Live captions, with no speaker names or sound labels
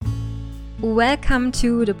Welcome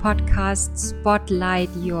to the podcast Spotlight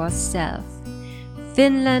Yourself.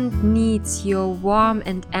 Finland needs your warm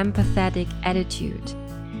and empathetic attitude.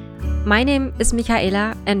 My name is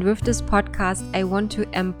Michaela, and with this podcast, I want to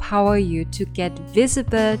empower you to get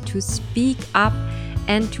visible, to speak up,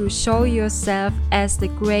 and to show yourself as the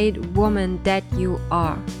great woman that you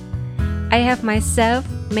are. I have myself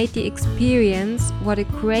made the experience what a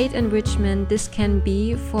great enrichment this can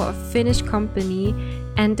be for a Finnish company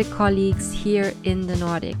and the colleagues here in the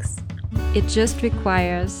Nordics. It just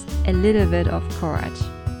requires a little bit of courage.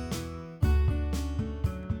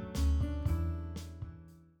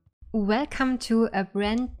 Welcome to a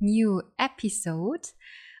brand new episode.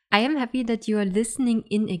 I am happy that you are listening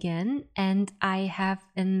in again, and I have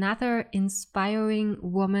another inspiring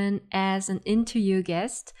woman as an interview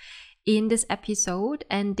guest in this episode,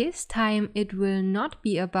 and this time it will not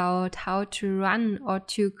be about how to run or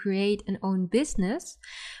to create an own business,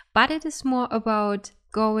 but it is more about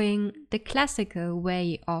going the classical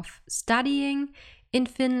way of studying in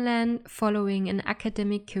Finland, following an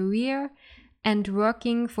academic career and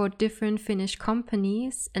working for different Finnish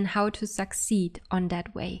companies and how to succeed on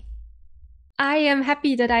that way. I am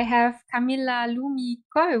happy that I have Camilla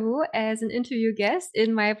Lumi-Koivu as an interview guest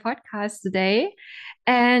in my podcast today.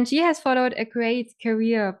 And she has followed a great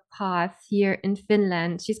career path here in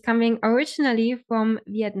Finland. She's coming originally from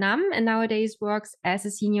Vietnam and nowadays works as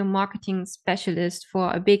a senior marketing specialist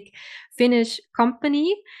for a big Finnish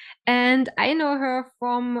company. And I know her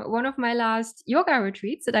from one of my last yoga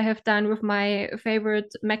retreats that I have done with my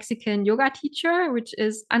favorite Mexican yoga teacher, which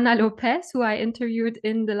is Ana Lopez, who I interviewed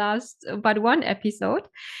in the last but one episode.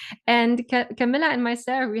 And Camilla and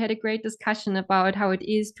myself, we had a great discussion about how it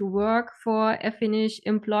is to work for a Finnish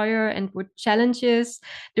employer and what challenges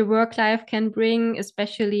the work life can bring,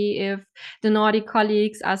 especially if the Nordic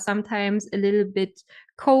colleagues are sometimes a little bit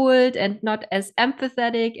cold and not as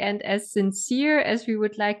empathetic and as sincere as we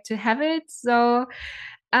would like to have it. So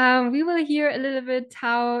we will hear a little bit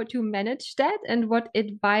how to manage that and what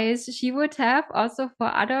advice she would have also for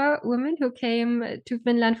other women who came to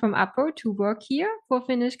Finland from abroad to work here for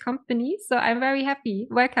Finnish companies. So I'm very happy.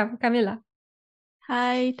 Welcome, Camilla.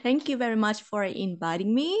 Hi, thank you very much for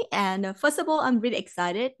inviting me. And first of all, I'm really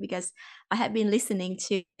excited because I have been listening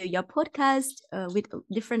to your podcast with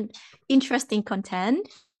different interesting content.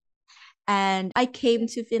 And I came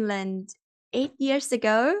to Finland 8 years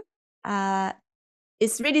ago.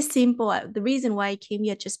 It's really simple. The reason why I came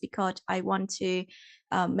here just because I want to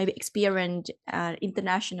maybe experience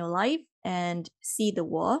international life and see the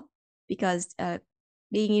world. Because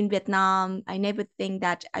being in Vietnam, I never think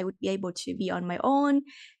that I would be able to be on my own.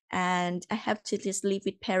 And I have to just live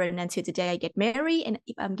with parents until the day I get married. And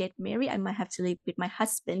if I'm get married, I might have to live with my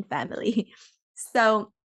husband family.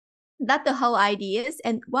 So that's the whole idea is.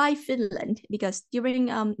 And why Finland? Because during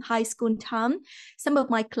high school time, some of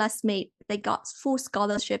my classmates, they got full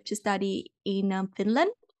scholarship to study in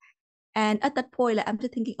Finland. And at that point, like, I'm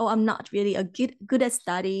just thinking, oh, I'm not really a good at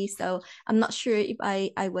study, so I'm not sure if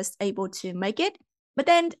I was able to make it. But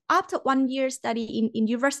then after 1 year study in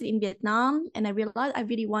university in Vietnam, and I realized I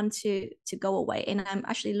really want to go away, and I'm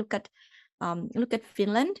actually look at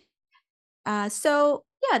Finland. So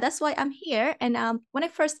yeah, that's why I'm here. And when I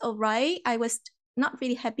first arrived, I was not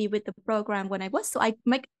really happy with the program when I was, so I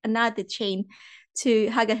make another change to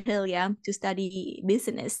Haaga-Helia to study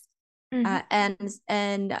business.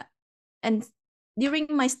 And during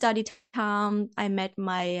my study time, I met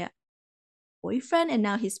my boyfriend, and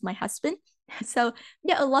now he's my husband. So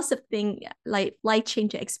yeah, a lot of things like life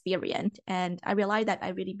change experience, and I realized that I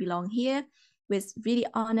really belong here with really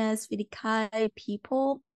honest, really kind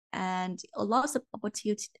people, and a lot of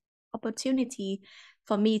opportunity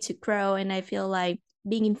for me to grow. And I feel like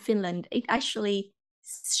being in Finland, it actually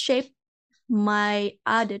shaped my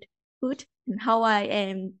adulthood and how I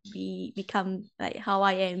am become like how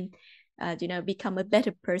I am become a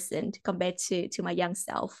better person compared to my young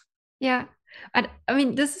self. Yeah. And I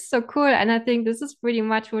mean, this is so cool. And I think this is pretty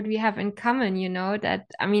much what we have in common,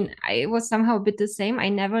 that I mean, I was somehow a bit the same. I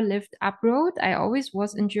never lived abroad. I always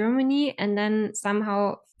was in Germany. And then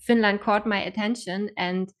somehow Finland caught my attention.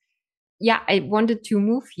 And yeah, I wanted to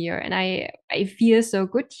move here. And I feel so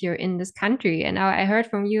good here in this country. And now I heard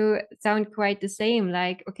from you, it sound quite the same.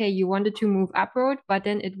 Like, okay, you wanted to move abroad, but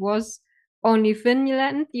then it was only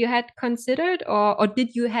Finland you had considered, or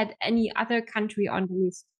did you had any other country on the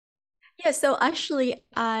list? Yeah, so actually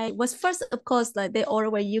I was first, of course, like they all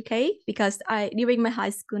were UK, because I during my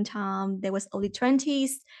high school time there was only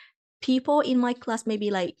 20s people in my class,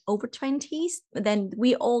 maybe like over 20s. But then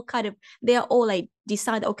we all kind of, they are all like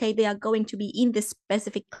decide, okay, they are going to be in this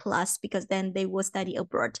specific class because then they will study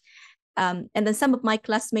abroad. And then some of my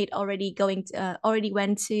classmates already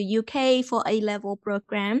went to UK for A-level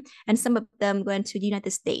program, and some of them went to the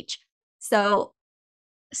United States. So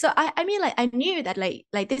I mean, like, I knew that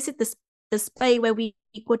like this is the space where we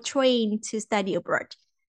could train to study abroad.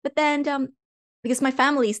 But then because my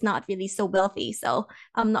family is not really so wealthy, so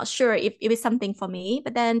I'm not sure if it's something for me.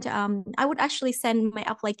 But then I would actually send my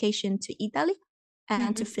application to Italy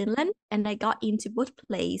and to Finland, and I got into both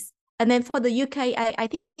places. And then for the UK, I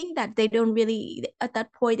think that they don't really, at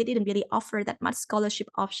that point, they didn't really offer that much scholarship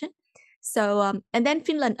option. So and then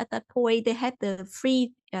Finland at that point they had the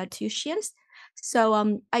free tuitions.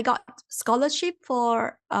 So I got scholarship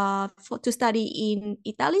for to study in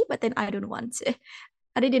Italy, but then I don't want to.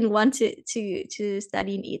 I didn't want to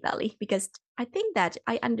study in Italy because I think that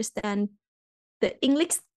I understand the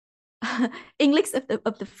English English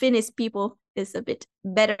of the Finnish people is a bit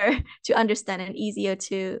better to understand and easier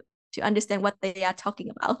to understand what they are talking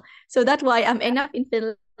about. So that's why I'm end up in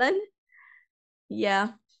Finland. Yeah.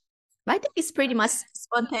 I think it's pretty much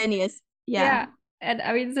spontaneous. Yeah. Yeah. And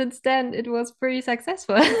I mean, since then it was pretty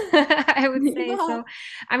successful, I would say. Yeah. So,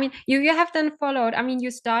 I mean, you have then followed. I mean,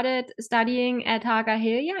 you started studying at Haga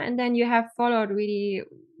Helia, and then you have followed really,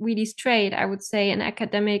 really straight, I would say, an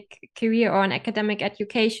academic career or an academic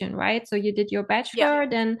education, right? So you did your Yeah. bachelor,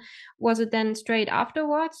 then was it then straight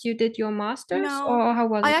afterwards? You did your master's, No, or how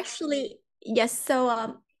was I it? actually, yes.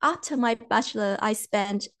 So after my bachelor,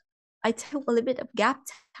 I took a little bit of gap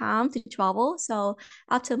time to travel. So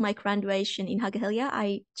after my graduation in Hagahelia,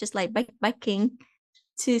 I just like backpacking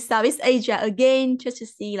to Southeast Asia again, just to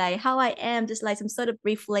see like how I am, just like some sort of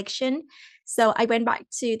reflection. So I went back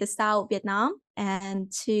to the South Vietnam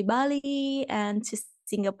and to Bali and to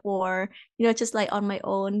Singapore, just like on my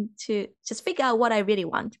own to just figure out what I really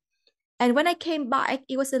want. And when I came back,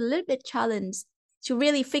 it was a little bit challenge to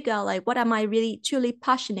really figure out like what am I really truly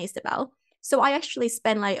passionate about. So I actually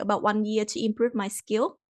spent like about 1 year to improve my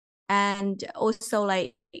skill and also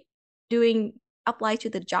like doing apply to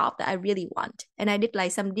the job that I really want. And I did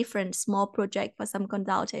like some different small project for some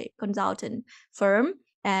consultant firm.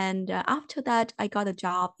 And after that, I got a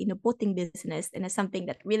job in a boating business, and it's something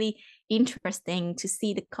that really interesting to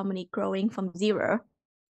see the company growing from zero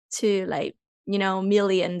to like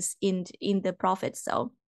millions in the profit.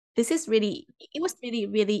 So it was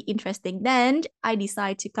really interesting. Then I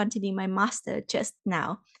decided to continue my master just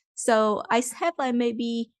now. So I have like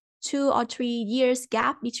maybe 2 or 3 years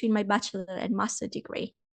gap between my bachelor and master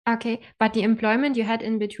degree. Okay, but the employment you had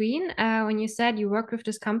in between, when you said you worked with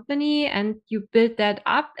this company and you built that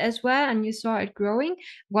up as well and you saw it growing,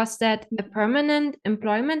 was that a permanent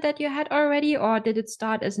employment that you had already, or did it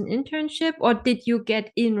start as an internship, or did you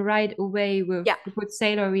get in right away with Yeah. a good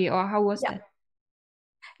salary, or how was Yeah. that?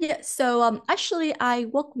 Yeah, so actually I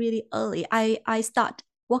work really early. I start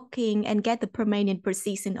working and get the permanent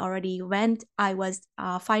position already when I was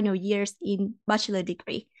final years in bachelor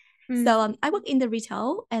degree. Mm. So I work in the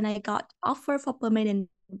retail and I got offer for permanent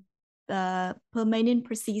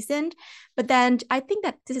position, but then I think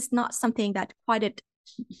that this is not something that quite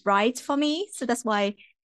right for me. So that's why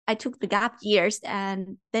I took the gap years,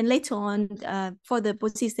 and then later on for the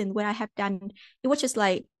position where I have done, it was just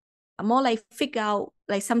like more like figure out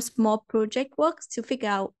like some small project works to figure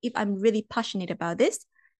out if I'm really passionate about this.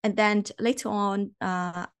 And then later on,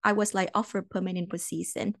 I was like offered permanent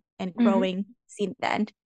position and Mhm. growing since then.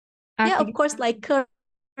 Yeah, of Okay. course, like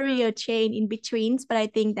career change in betweens, but I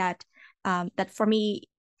think that that for me,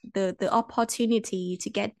 the opportunity to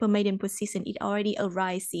get permanent position it already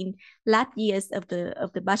arrives in last years of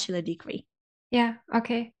the bachelor degree. Yeah,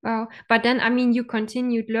 okay. Wow. But then, I mean, you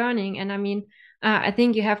continued learning, and I mean, I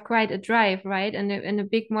think you have quite a drive, right? And a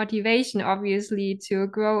big motivation, obviously, to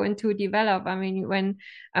grow and to develop. I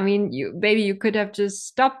mean, you maybe you could have just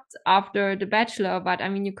stopped after the bachelor, but I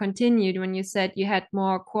mean, you continued when you said you had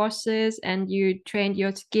more courses and you trained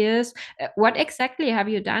your skills. What exactly have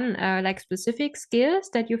you done? Like specific skills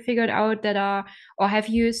that you figured out that are, or have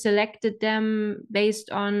you selected them based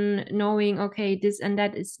on knowing, okay, this and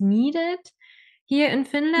that is needed here in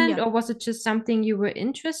Finland, Yeah. or was it just something you were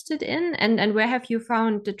interested in? And where have you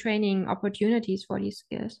found the training opportunities for these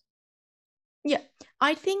skills? Yeah,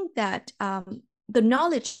 I think that the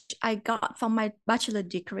knowledge I got from my bachelor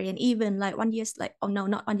degree and even like 1 year's like oh no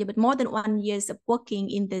not 1 year but more than 1 years of working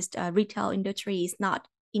in this retail industry is not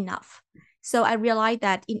enough. So I realized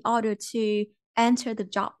that in order to enter the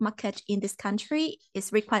job market in this country,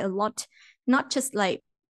 it's require a lot, not just like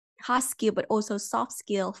hard skill but also soft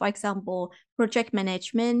skill. For example, project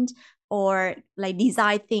management or like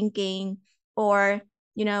design thinking or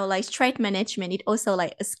like trade management, it also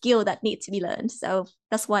like a skill that needs to be learned. So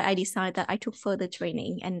that's why I decided that I took further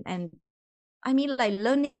training. And I mean, like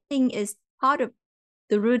learning is part of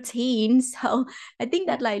the routine. So I think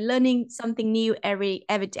that like learning something new every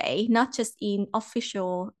day, not just in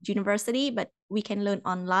official university, but we can learn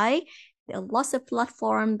online. There are lots of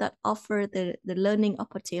platforms that offer the learning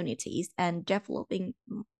opportunities and developing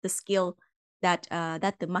the skill that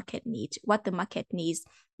the market needs, what the market needs,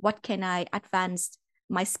 what can I advance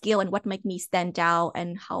my skill and what make me stand out,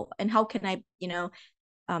 and how can I,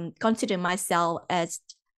 consider myself as,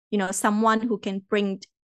 someone who can bring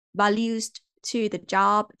values to the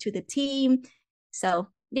job, to the team. So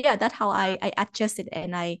yeah, that's how I adjusted,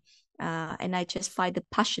 and I just find the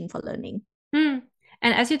passion for learning. Hmm.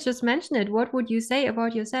 And as you just mentioned it, what would you say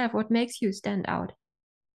about yourself? What makes you stand out?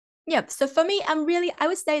 Yeah. So for me, I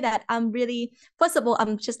would say that I'm really, first of all,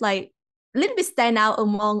 I'm just like a little bit stand out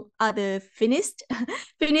among other Finnish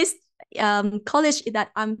college, that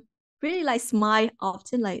I'm really like smile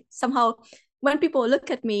often. Like somehow when people look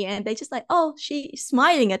at me and they just like, oh, she's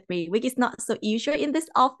smiling at me, which is not so usual in this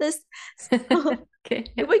office. So Okay.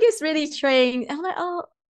 Yeah. which is really strange. I'm like, oh,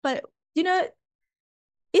 but you know,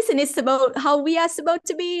 isn't it about how we are supposed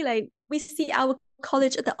to be? Like we see our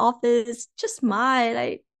college at the office, just smile,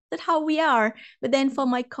 like that's how we are. But then for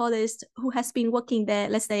my college who has been working there,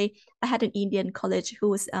 let's say I had an Indian college who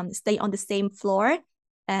was stay on the same floor,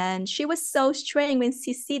 and she was so strange when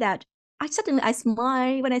she see that. I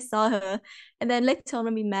smiled when I saw her, and then later on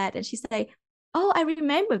when we met, and she said, "Oh, I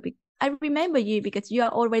remember you because you are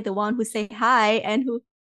always the one who say hi and who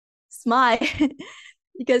smile."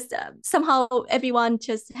 Because somehow everyone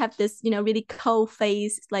just have this, really cold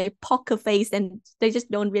face, like poker face, and they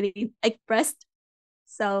just don't really express.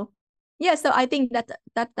 So yeah, so I think that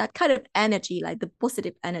kind of energy, like the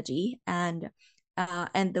positive energy, and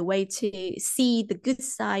the way to see the good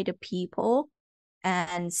side of people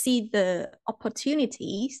and see the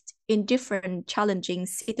opportunities in different challenging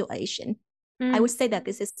situation. I Hmm. would say that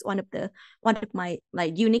this is one of my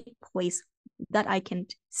like unique ways that I can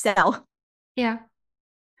sell. Yeah.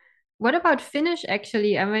 What about Finnish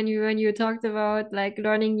actually? And when you talked about like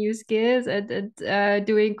learning new skills and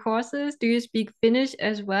doing courses, do you speak Finnish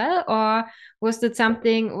as well, or was that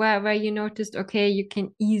something where you noticed, okay, you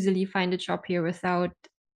can easily find a job here without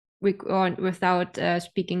or without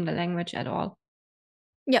speaking the language at all?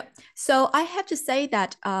 Yeah. So I have to say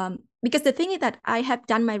that because the thing is that I have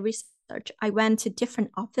done my research. I went to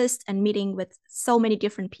different office and meeting with so many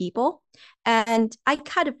different people, and I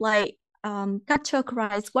kind of like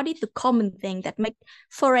categorize what is the common thing that make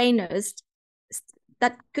foreigners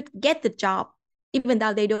that could get the job, even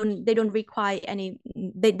though they don't require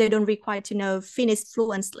they don't require to know Finnish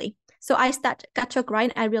fluently. So I start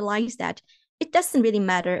categorizing. I realized that it doesn't really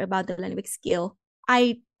matter about the language skill.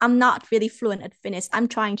 I'm not really fluent at Finnish. I'm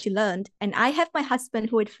trying to learn, and I have my husband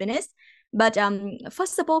who is Finnish. But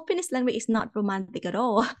first of all, Finnish language is not romantic at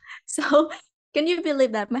all. So can you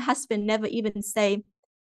believe that my husband never even say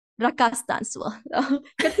rakastan sua?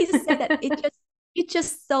 Because he just said that it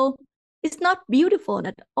just so it's not beautiful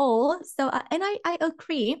at all. So and I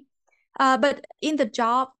agree. But in the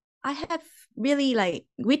job, I have really like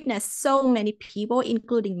witnessed so many people,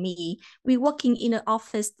 including me. We working in an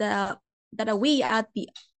office that we are the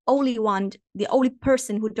only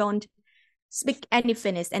person who don't speak any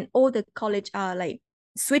Finnish, and all the college are like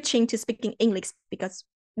switching to speaking English because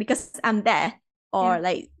I'm there, Yeah. or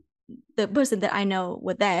like the person that I know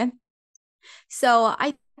were there. So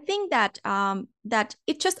I think that that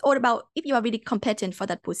it's just all about if you are really competent for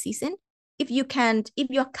that position, if you're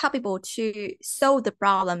capable to solve the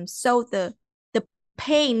problem, solve the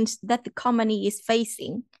pains that the company is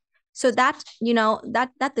facing. So that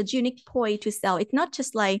that the unique point to sell. It's not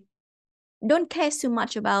just like don't care so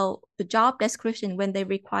much about the job description when they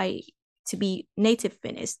require to be native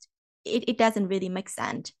Finnish. It doesn't really make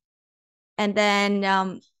sense. And then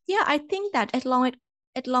yeah, I think that as long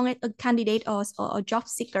as a candidate or a job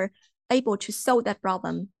seeker able to solve that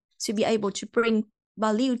problem, to be able to bring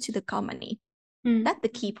value to the company, Hmm. that's the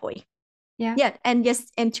key point. Yeah. Yeah, and yes,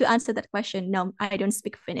 and to answer that question, no, I don't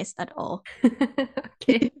speak Finnish at all.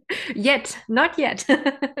 Okay. Yet, not yet.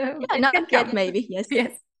 Yeah, It can not yet, come. maybe. Yes.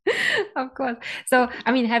 Yes, of course. So,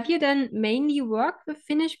 I mean, have you then mainly worked with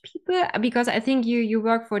Finnish people? Because I think you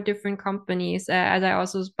work for different companies, as I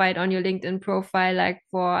also spied on your LinkedIn profile. Like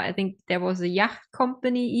for, I think there was a yacht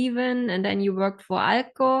company even, and then you worked for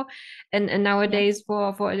Alko, and Yeah. nowadays for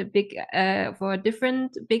a big for a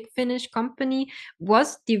different big Finnish company.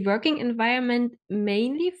 Was the working environment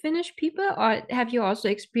mainly Finnish people, or have you also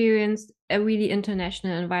experienced a really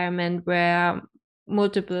international environment where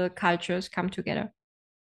multiple cultures come together?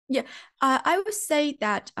 Yeah, I would say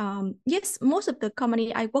that yes, most of the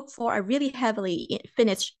company I work for are really heavily in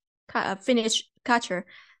Finnish culture,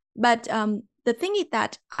 but the thing is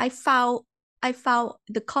that I found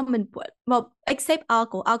the common word. Well, except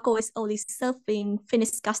Alko. Alko is only serving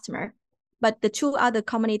Finnish customer, but the two other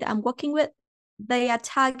company that I'm working with, they are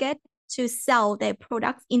target to sell their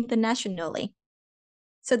products internationally.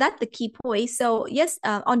 So that's the key point. So yes,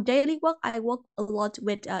 on daily work, I work a lot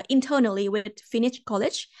with internally with Finnish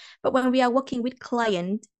college, but when we are working with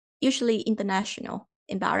client, usually international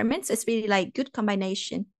environments, it's really like good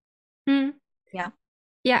combination. Hmm. Yeah.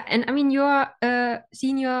 Yeah, and I mean you're a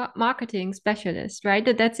senior marketing specialist, right?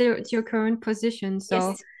 That's your current position. So,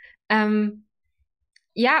 Yes. um,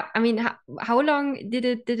 yeah, I mean, how long did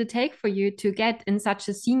it take for you to get in such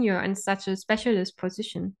a senior and such a specialist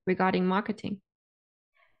position regarding marketing?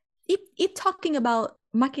 If talking about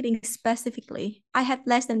marketing specifically, I have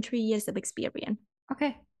less than 3 years of experience.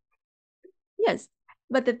 Okay. Yes.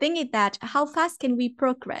 But the thing is that how fast can we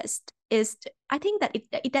progress is I think that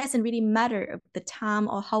it doesn't really matter the time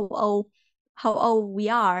or how old we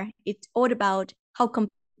are. It's all about how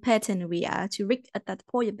competent we are to reach at that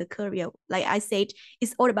point of the career. Like I said,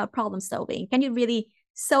 it's all about problem solving. Can you really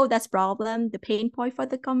solve that problem, the pain point for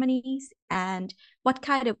the companies, and what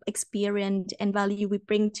kind of experience and value we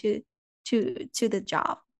bring to the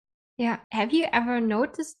job? Yeah. Have you ever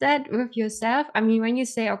noticed that with yourself? I mean, when you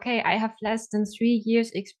say, okay, I have less than 3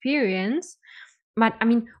 years experience, but I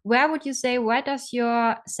mean, where would you say, where does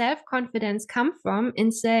your self-confidence come from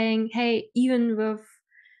in saying, hey, even with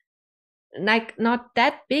like not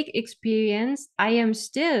that big experience, I am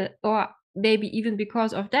still, or maybe even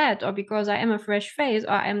because of that, or because I am a fresh face,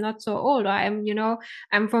 or I'm not so old, or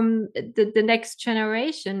I'm from the next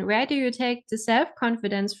generation. Where do you take the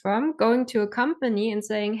self-confidence from going to a company and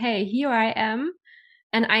saying, hey, here I am,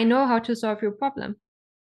 and I know how to solve your problem?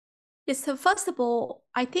 Yes, so first of all,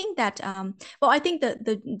 I think that I think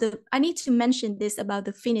the I need to mention this about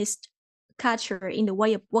the Finnish culture in the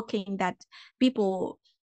way of working that people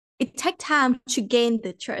it take time to gain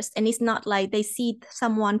the trust, and it's not like they see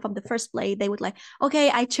someone from the first place they would like,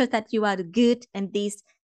 okay, I trust that you are the good and this.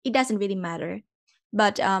 It doesn't really matter.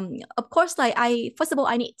 But of course, like I first of all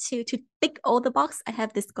I need to tick all the box. I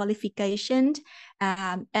have this qualification,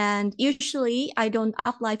 and usually I don't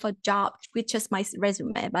apply for job with just my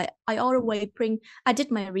resume, but I always bring. I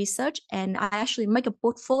did my research and I actually make a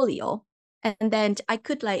portfolio, and then I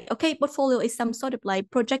could like, okay, portfolio is some sort of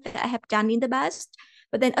like project that I have done in the past,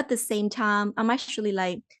 but then at the same time I'm actually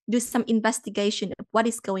like do some investigation of what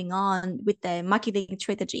is going on with the marketing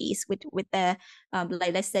strategies with the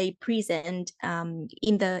like let's say present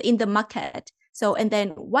in the market. So and then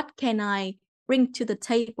what can I bring to the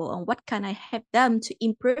table and what can I help them to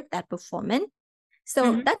improve that performance.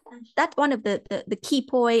 So Mhm. that's one of the key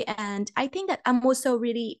point. And I think that I'm also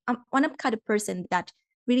really I'm one of the kind of person that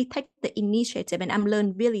really take the initiative and I'm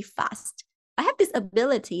learn really fast. I have this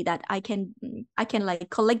ability that I can like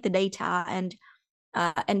collect the data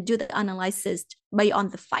and do the analysis based on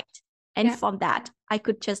the fact. And Yeah. from that, I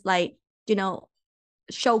could just like, you know,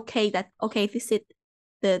 showcase that okay, this is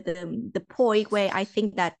the point where I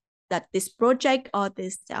think that this project or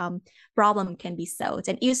this problem can be solved.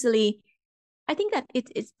 And usually I think that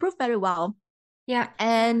it's proved very well. Yeah.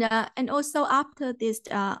 And also after this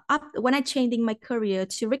when I changing my career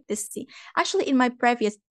to Rick this actually in my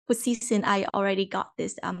previous position I already got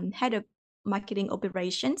this head of marketing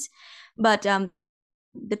operations. But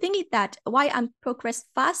the thing is that why I'm progress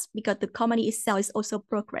fast because the company itself is also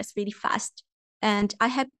progress really fast, and I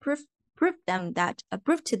have proved to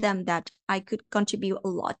them that I could contribute a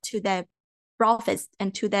lot to their profits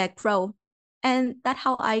and to their growth, and that's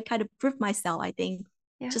how I kind of prove myself. I think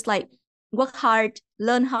Yeah. just like work hard,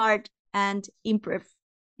 learn hard, and improve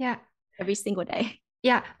Yeah. every single day.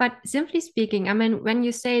 Yeah, but simply speaking, I mean, when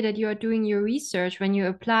you say that you are doing your research, when you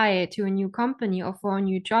apply to a new company or for a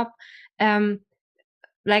new job, um,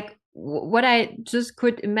 like what I just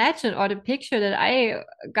could imagine or the picture that I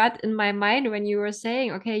got in my mind when you were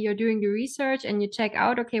saying, okay, you're doing the research and you check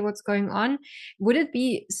out, okay, what's going on. Would it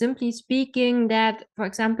be simply speaking that, for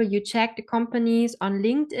example, you check the companies on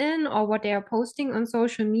LinkedIn or what they are posting on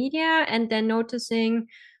social media and then noticing,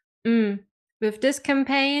 mm, with this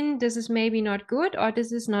campaign, this is maybe not good or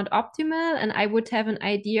this is not optimal, and I would have an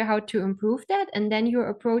idea how to improve that. And then you're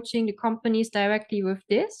approaching the companies directly with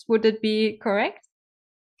this. Would it be correct?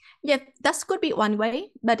 Yeah, that could be one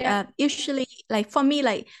way, but Yeah. usually, like for me,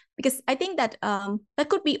 like because I think that that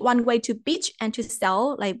could be one way to pitch and to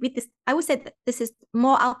sell. Like with this, I would say that this is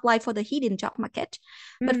more applied for the hidden job market,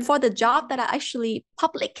 but Mm. for the job that are actually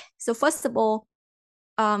public. So first of all,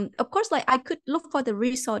 of course, like I could look for the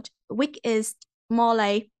result which is more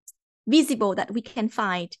like visible that we can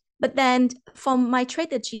find. But then for my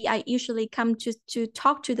strategy, I usually come to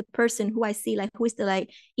talk to the person who I see like who is the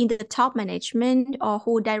like in the top management or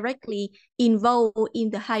who directly involved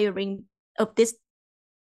in the hiring of this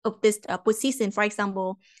position. For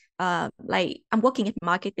example, like I'm working as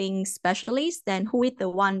marketing specialist, then who is the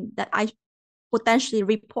one that I potentially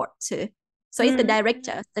report to? So it's the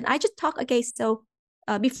director. Then I just talk, okay, so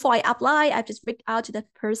before I apply, I just reach out to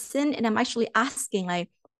that person and I'm actually asking like,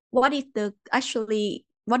 what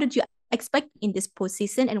did you expect in this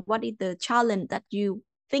position and what is the challenge that you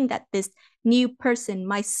think that this new person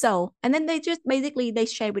might solve? And then they just basically they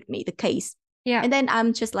share with me the case. Yeah. And then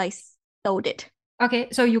I'm just like sold it. Okay,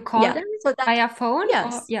 so you call Yeah. them So that via phone, or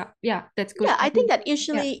yes. yeah, that's good. Yeah, I think that Yeah,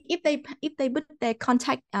 usually if they put their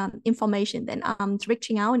contact information, then I'm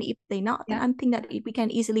reaching out, and if they not, then yeah, I think that we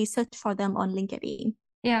can easily search for them on LinkedIn.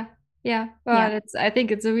 yeah, yeah. Well, Yeah. that's, I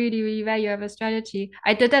think it's a really, really valuable strategy.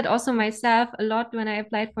 I did that also myself a lot when I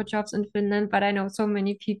applied for jobs in Finland, but I know so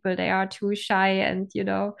many people, they are too shy, and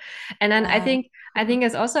and then Yeah. I think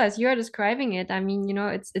as also as you're describing it, I mean,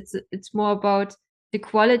 it's more about the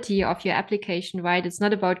quality of your application, right? It's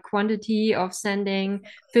not about quantity of sending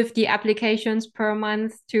 50 applications per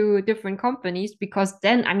month to different companies, because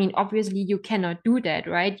then, I mean, obviously you cannot do that,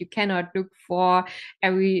 right? You cannot look for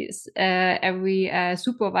every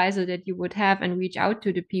supervisor that you would have and reach out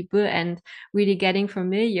to the people and really getting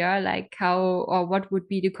familiar, like how or what would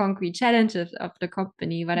be the concrete challenges of the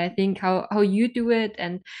company. But I think how you do it,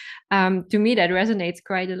 and to me that resonates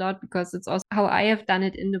quite a lot, because it's also how I have done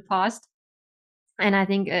it in the past, and I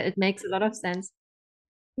think it makes a lot of sense.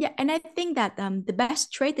 Yeah, and I think that the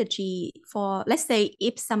best strategy for, let's say,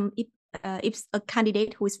 if a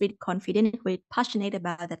candidate who is really confident, who is passionate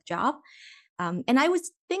about that job, and I would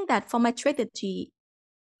think that for my strategy,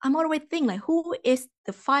 I'm always thinking like who is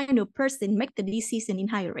the final person make the decision in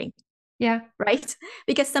hiring, Yeah, right?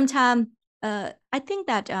 Because sometimes I think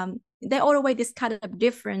that there are always this kind of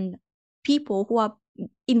different people who are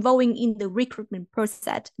involving in the recruitment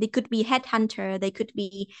process. They could be headhunter, they could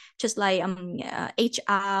be just like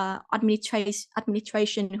HR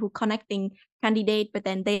administration who connecting candidate, but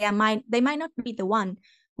then they might not be the one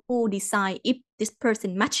who decide if this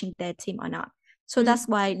person matching their team or not. So mm, that's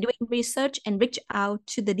why doing research and reach out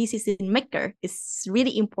to the decision maker is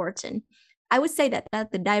really important. I would say that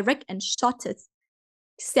that's the direct and shortest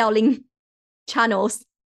selling channels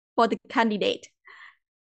for the candidate.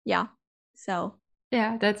 Yeah. So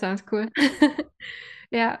yeah, that sounds cool.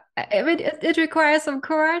 Yeah, I mean, it requires some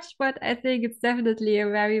courage, but I think it's definitely a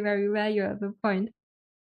very, very valuable point.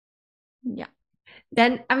 yeah.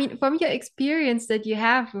 Then, I mean, from your experience that you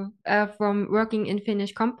have from working in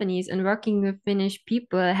Finnish companies and working with Finnish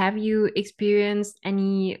people, have you experienced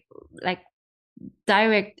any like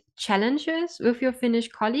direct challenges with your Finnish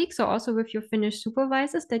colleagues, or also with your Finnish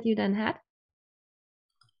supervisors that you then had?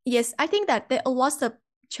 Yes, I think that there are lots of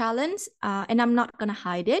challenge, and I'm not gonna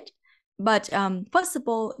hide it. But first of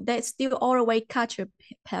all, there's still always culture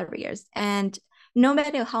barriers, and no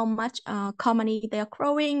matter how much company they are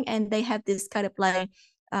growing, and they have this kind of like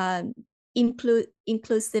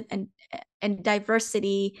inclusive and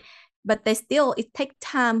diversity, but they still it take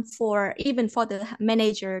time for even for the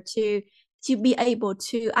manager to be able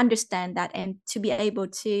to understand that and to be able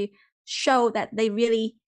to show that they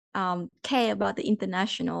really care about the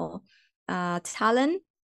international talent.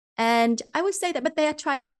 And I would say that, but they are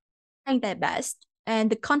trying their best.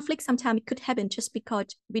 And the conflict sometimes could happen just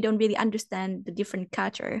because we don't really understand the different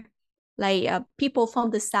culture. Like people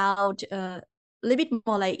from the south, a little bit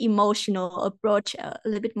more like emotional approach, a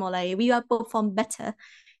little bit more like we are perform better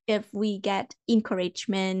if we get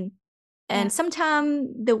encouragement. Yeah. And sometimes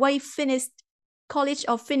the way Finnish college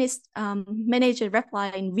or Finnish manager reply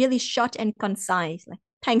in really short and concise, like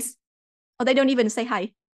thanks, or they don't even say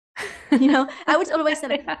hi. I would always say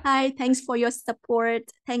like, Yeah. hi, thanks for your support,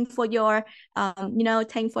 thanks for your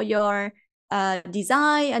thanks for your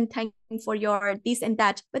design, and thanks for your this and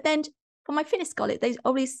that. But then for my Finnish colleague, they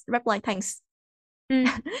always reply thanks.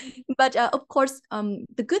 Mm, But of course,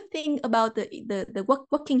 the good thing about the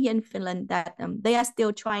working here in Finland, that they are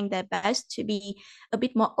still trying their best to be a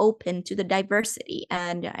bit more open to the diversity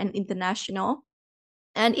and international.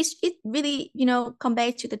 And it really,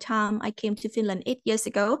 compared to the time I came to Finland 8 years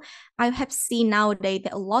ago, I have seen nowadays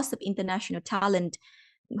there are lots of international talent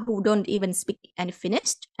who don't even speak any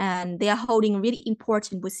Finnish, and they are holding really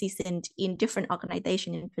important positions in different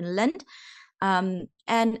organizations in Finland. And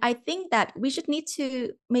I think that we should need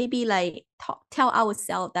to maybe like tell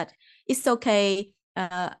ourselves that it's okay.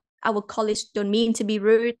 Our colleagues don't mean to be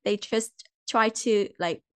rude. They just try to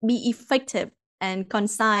like be effective and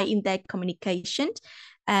concise in their communication.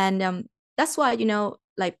 And that's why,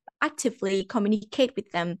 like actively communicate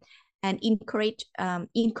with them and encourage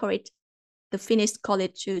the Finnish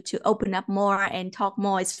college to open up more and talk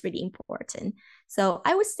more is really important. So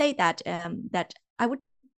I would say that that I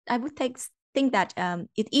would think that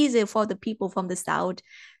it's easier for the people from the south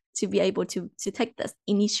to be able to take this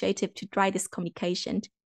initiative to drive this communication.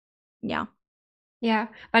 Yeah. Yeah,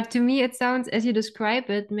 but to me, it sounds, as you describe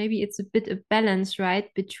it, maybe it's a bit of balance,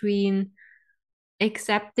 right? Between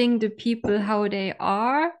accepting the people how they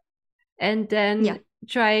are and Yeah. then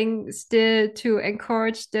trying still to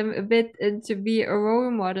encourage them a bit and to be a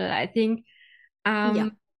role model. Yeah.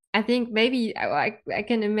 Um, I think maybe I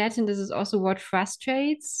can imagine this is also what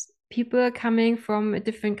frustrates people coming from a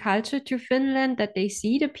different culture to Finland, that they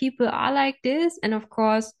see the people are like this. And of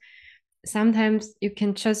course, sometimes you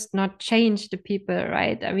can just not change the people,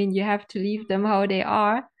 right? I mean, you have to leave them how they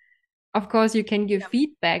are. Of course, you can give Yeah.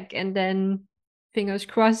 feedback and then fingers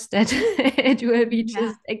crossed that it will be Yeah.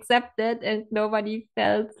 just accepted and nobody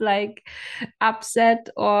felt like upset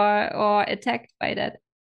or attacked by that.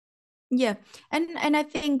 Yeah, and I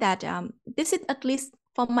think that this is at least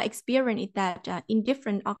from my experience is that in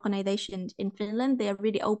different organizations in Finland they are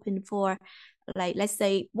really open for like let's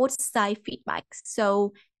say both side feedback.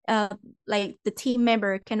 So like the team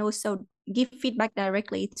member can also give feedback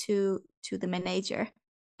directly to the manager,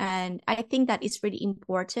 and I think that is really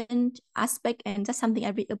important aspect, and that's something I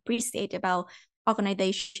really appreciate about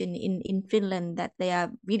organization in Finland, that they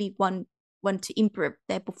are really want to improve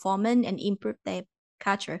their performance and improve their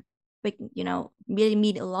culture, but really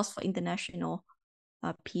mean a lot for international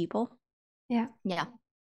people. Yeah. Yeah.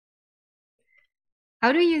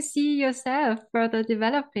 How do you see yourself further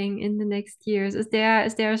developing in the next years? Is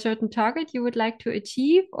there a certain target you would like to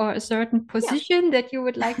achieve or a certain Yeah. position that you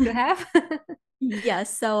would like to have? Yeah.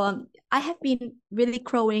 So I have been really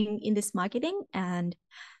growing in this marketing, and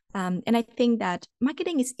I think that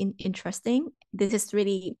marketing is interesting. This is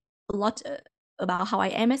really a lot about how I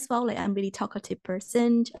am as well. Like I'm really talkative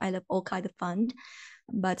person. I love all kind of fun.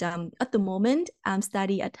 But at the moment, I'm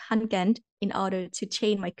studying at Hanken in order to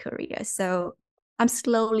change my career. So I'm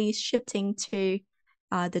slowly shifting to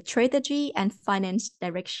the strategy and finance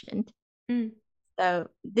direction. Mm, So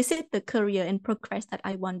this is the career and progress that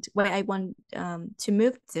I want, where I want to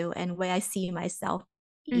move to, and where I see myself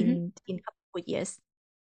mhm. in a couple of years.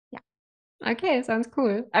 Yeah. Okay, sounds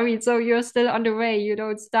cool. I mean, so you're still on the way. You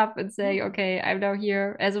don't stop and say, okay, I'm now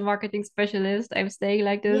here as a marketing specialist. I'm staying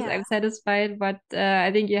like this. Yeah. I'm satisfied. But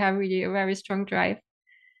I think you have really a very strong drive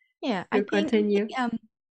Yeah. to I continue. think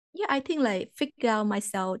yeah, I think like figure out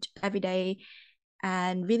myself every day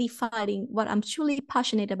and really finding what I'm truly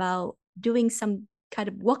passionate about, doing some kind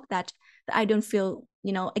of work that I don't feel,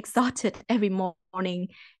 exhausted every morning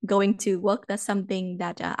going to work. That's something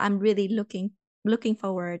that I'm really looking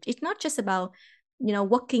forward. It's not just about,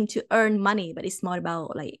 working to earn money, but it's more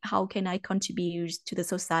about like how can I contribute to the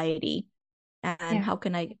society and Yeah. how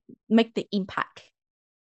can I make the impact.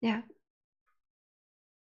 Yeah.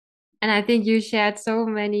 And I think you shared so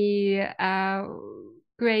many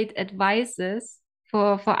great advices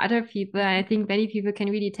for other people. And I think many people can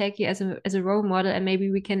really take you as a role model. And maybe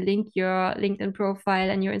we can link your LinkedIn profile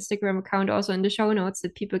and your Instagram account also in the show notes,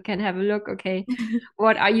 that people can have a look. Okay,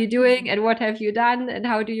 what are you doing and what have you done and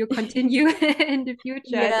how do you continue in the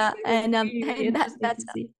future? I think Yeah, it would be really, really and interesting to that's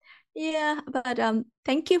see. yeah, but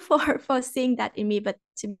thank you for seeing that in me. But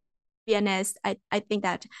to be honest, I think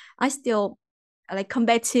that I still like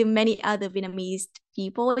compared to many other Vietnamese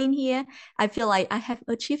people in here, I feel like I have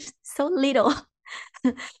achieved so little.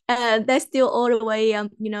 There's still all the way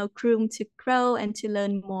room to grow and to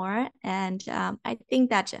learn more. And I think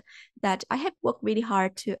that I have worked really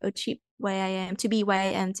hard to achieve where I am, to be where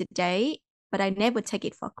I am today, but I never take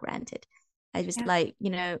it for granted. I just Yeah. like,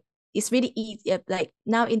 it's really easy. Like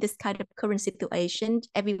now in this kind of current situation,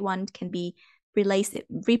 everyone can be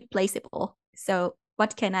replaceable. So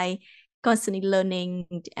what can I constantly learning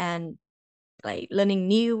and like learning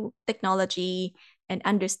new technology and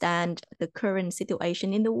understand the current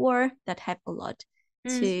situation in the world, that help a lot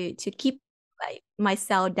Mm, to keep like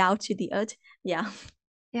myself down to the earth. Yeah.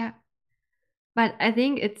 yeah. But I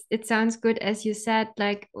think it sounds good, as you said,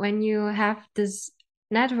 like when you have this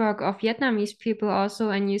network of Vietnamese people also,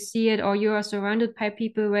 and you see it, or you are surrounded by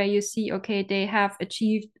people where you see, okay, they have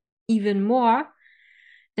achieved even more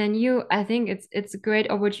than you. I think it's a great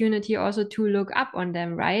opportunity also to look up on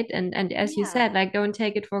them, right? And as you Yeah. said, like don't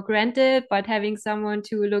take it for granted, but having someone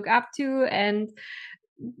to look up to and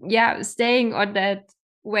yeah, staying on that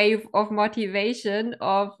wave of motivation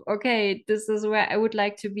of, okay, this is where I would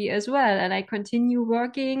like to be as well. And I continue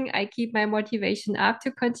working. I keep my motivation up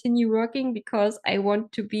to continue working because I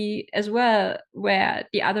want to be as well where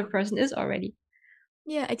the other person is already.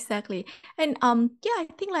 Yeah, exactly. And yeah, I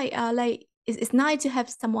think like it's nice to have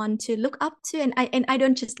someone to look up to, and I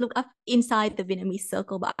don't just look up inside the Vietnamese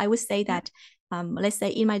circle, but I would say Yeah. that let's say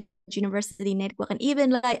in my university network, and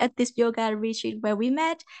even like at this yoga retreat where we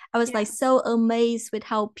met, I was Yeah. like so amazed with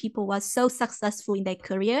how people were so successful in their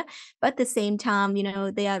career, but at the same time,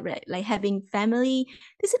 they are like having family.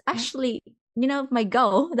 This is Yeah. actually, my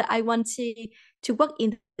goal, that I want to work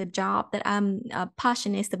in the job that I'm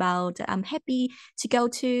passionate about, that I'm happy to go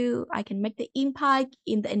to. I can make the impact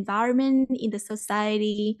in the environment, in the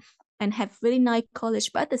society, and have really nice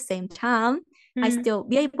college. But at the same time, I Mm. still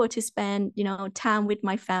be able to spend, time with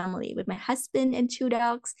my family, with my husband and 2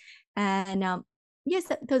 dogs. And yes,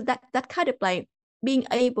 that kind of like being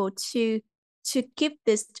able to keep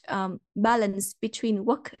this balance between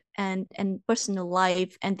work and personal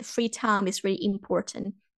life and the free time is really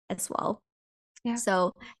important as well. Yeah.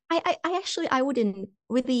 So I actually I wouldn't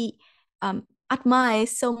really admire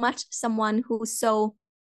so much someone who so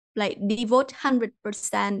like devote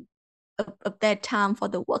 100% of their time for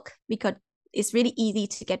the work, because it's really easy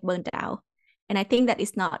to get burned out. And I think that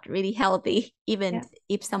is not really healthy, even Yeah.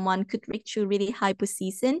 if someone could reach to really high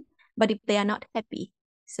position, but if they are not happy,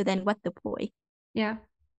 so then what the point? Yeah.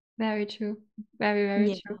 Very true. Very, very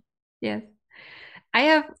Yeah. true. Yes. I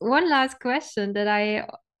have one last question that I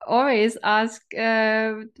always ask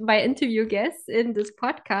my interview guests in this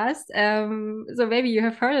podcast. So maybe you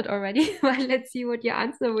have heard it already, but let's see what your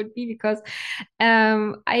answer would be, because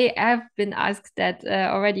I have been asked that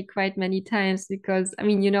already quite many times, because I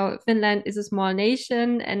mean, Finland is a small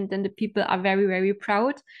nation, and then the people are very, very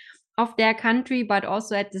proud of their country, but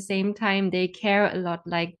also at the same time they care a lot,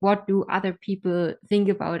 like what do other people think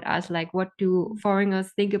about us, like what do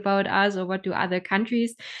foreigners think about us, or what do other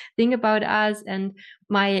countries think about us. And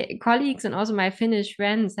my colleagues and also my Finnish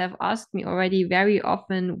friends have asked me already very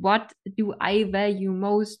often, what do I value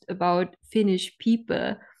most about Finnish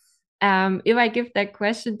people? If I give that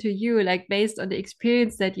question to you, like based on the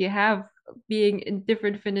experience that you have being in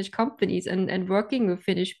different Finnish companies and working with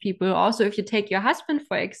Finnish people, also if you take your husband,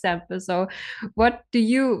 for example, so what do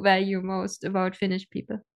you value most about Finnish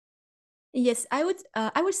people? Yes, I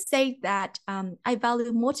would say that I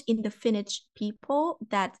value most in the Finnish people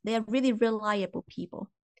that they are really reliable people.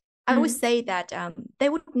 I would Mm, say that they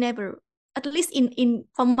would never, at least in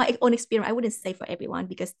from my own experience, I wouldn't say for everyone,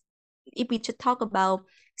 because if we should talk about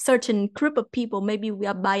certain group of people, maybe we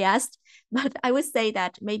are biased. But I would say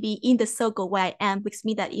that maybe in the circle where I am, which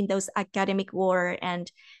means that in those academic world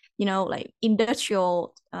and like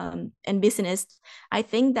industrial and business, I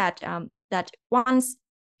think that that once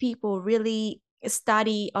people really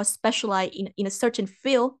study or specialize in a certain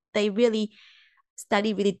field, they really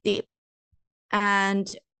study really deep. And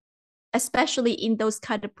especially in those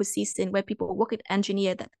kind of positions where people work with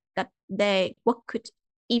engineer, that their work could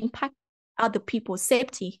impact other people's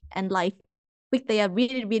safety and life, which they are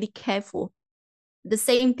really really careful. The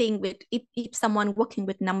same thing with if someone working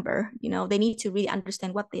with number, they need to really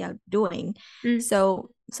understand what they are doing. mm, So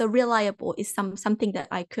reliable is something that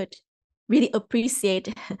I could really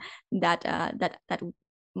appreciate that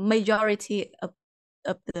majority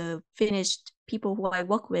of the Finnish people who I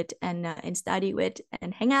work with and study with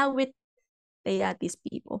and hang out with, they are these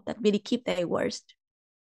people that really keep their words.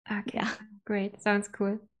 okay, Yeah. great, sounds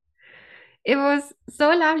cool. It was so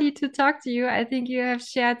lovely to talk to you. I think you have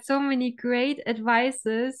shared so many great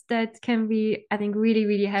advices that can be, I think, really,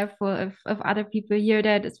 really helpful if other people hear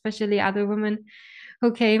that, especially other women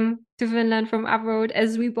who came to Finland from abroad,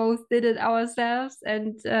 as we both did it ourselves,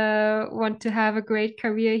 and want to have a great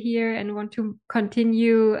career here and want to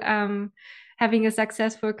continue having a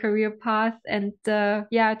successful career path, and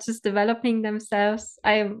yeah, just developing themselves.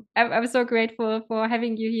 I'm so grateful for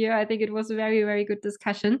having you here. I think it was a very, very good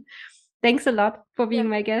discussion. Thanks a lot for Yeah. being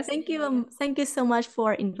my guest. Thank you. Thank you so much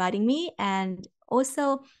for inviting me. And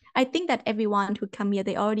also, I think that everyone who come here,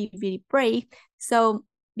 they already really brave. So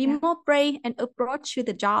be Yeah. more brave and approach to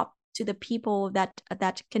the job, to the people that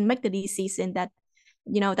can make the decision that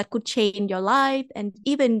that could change your life. And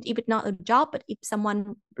even if it's not a job, but if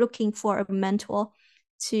someone looking for a mentor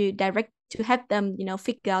to direct, to help them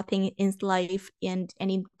figure out things in life and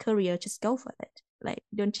in career, just go for it. Like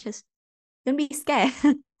don't be scared.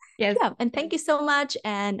 Yes. Yeah, and thank you so much,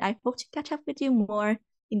 and I hope to catch up with you more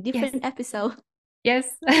in Yes. different episodes. Yes.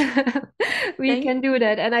 We Thank can do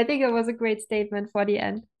that. And I think it was a great statement for the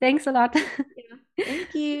end. Thanks a lot. you.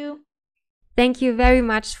 Thank you. Thank you very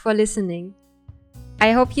much for listening.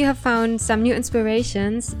 I hope you have found some new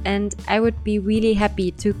inspirations, and I would be really happy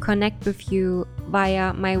to connect with you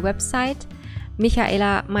via my website,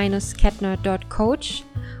 michaela-kettner.coach,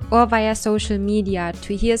 or via social media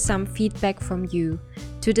to hear some feedback from you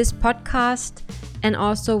to this podcast and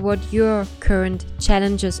also what your current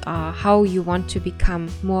challenges are, how you want to become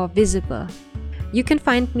more visible. You can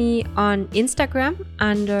find me on Instagram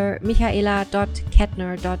under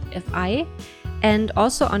michaela.kettner.fi and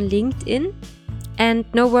also on LinkedIn. And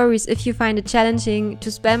no worries if you find it challenging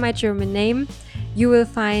to spell my German name, you will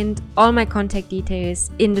find all my contact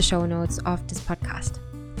details in the show notes of this podcast.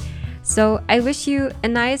 So I wish you a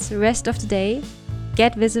nice rest of the day,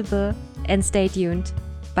 get visible and stay tuned.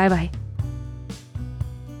 Bye bye.